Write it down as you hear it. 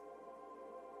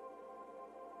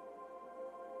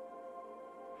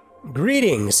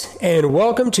Greetings, and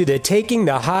welcome to the Taking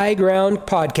the High Ground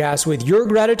podcast with your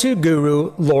gratitude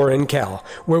guru, Loren Kell,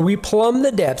 where we plumb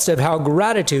the depths of how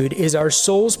gratitude is our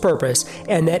soul's purpose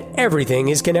and that everything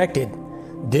is connected.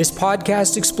 This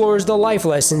podcast explores the life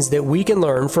lessons that we can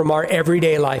learn from our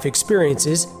everyday life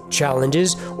experiences,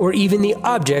 challenges, or even the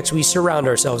objects we surround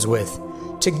ourselves with.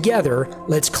 Together,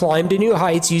 let's climb to new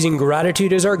heights using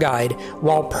gratitude as our guide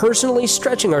while personally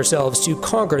stretching ourselves to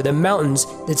conquer the mountains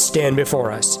that stand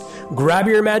before us. Grab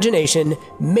your imagination,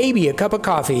 maybe a cup of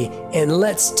coffee, and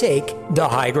let's take the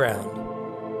high ground.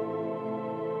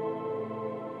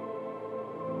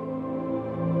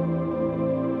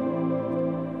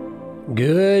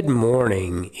 Good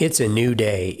morning. It's a new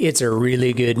day. It's a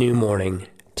really good new morning.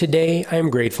 Today, I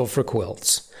am grateful for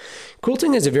quilts.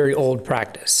 Quilting is a very old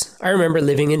practice. I remember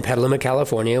living in Petaluma,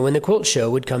 California when the quilt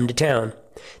show would come to town.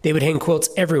 They would hang quilts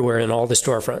everywhere in all the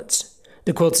storefronts.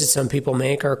 The quilts that some people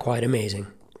make are quite amazing.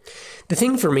 The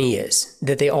thing for me is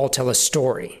that they all tell a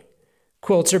story.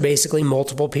 Quilts are basically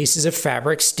multiple pieces of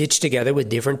fabric stitched together with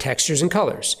different textures and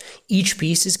colors. Each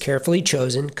piece is carefully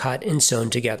chosen, cut, and sewn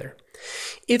together.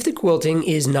 If the quilting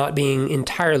is not being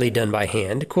entirely done by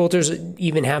hand, quilters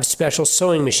even have special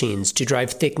sewing machines to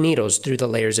drive thick needles through the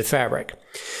layers of fabric.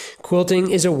 Quilting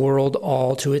is a world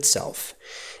all to itself.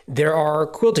 There are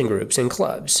quilting groups and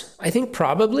clubs. I think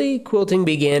probably quilting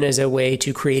began as a way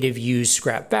to creatively use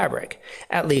scrap fabric.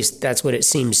 At least that's what it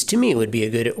seems to me would be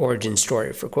a good origin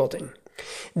story for quilting.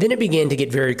 Then it began to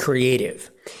get very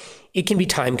creative. It can be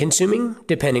time-consuming,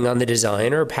 depending on the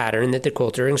design or pattern that the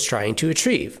quilter is trying to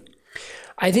achieve.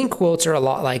 I think quilts are a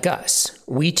lot like us.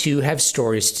 We too have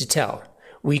stories to tell.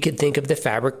 We could think of the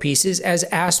fabric pieces as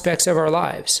aspects of our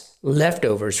lives,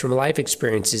 leftovers from life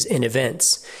experiences and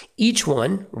events, each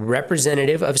one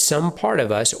representative of some part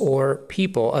of us or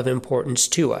people of importance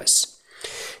to us.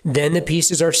 Then the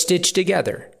pieces are stitched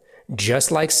together.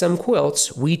 Just like some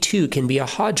quilts, we too can be a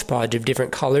hodgepodge of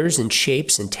different colors and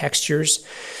shapes and textures.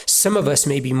 Some of us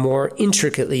may be more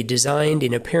intricately designed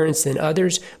in appearance than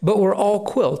others, but we're all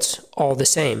quilts, all the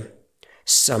same.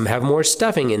 Some have more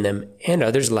stuffing in them, and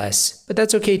others less, but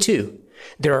that's okay too.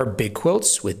 There are big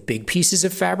quilts with big pieces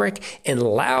of fabric and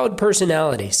loud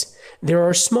personalities. There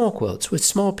are small quilts with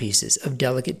small pieces of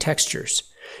delicate textures.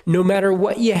 No matter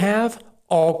what you have,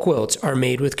 all quilts are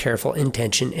made with careful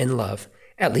intention and love.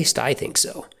 At least I think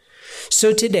so.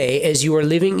 So today, as you are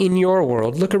living in your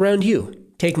world, look around you.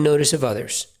 Take notice of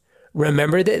others.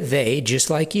 Remember that they,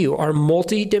 just like you, are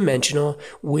multi-dimensional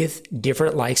with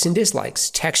different likes and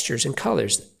dislikes, textures and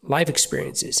colors, life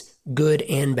experiences, good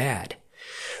and bad.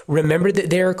 Remember that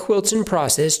they are quilts in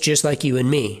process, just like you and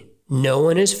me. No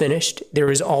one is finished. There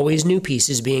is always new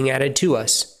pieces being added to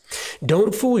us.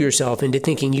 Don't fool yourself into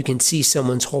thinking you can see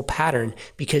someone's whole pattern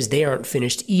because they aren't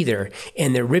finished either,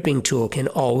 and the ripping tool can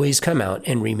always come out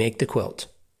and remake the quilt.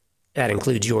 That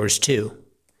includes yours too.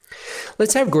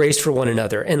 Let's have grace for one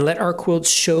another and let our quilts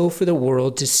show for the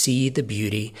world to see the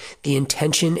beauty, the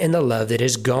intention, and the love that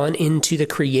has gone into the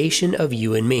creation of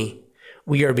you and me.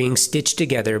 We are being stitched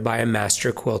together by a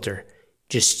master quilter.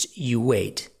 Just you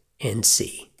wait and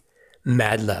see.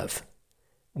 Mad love.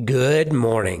 Good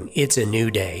morning. It's a new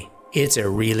day. It's a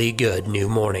really good new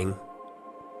morning.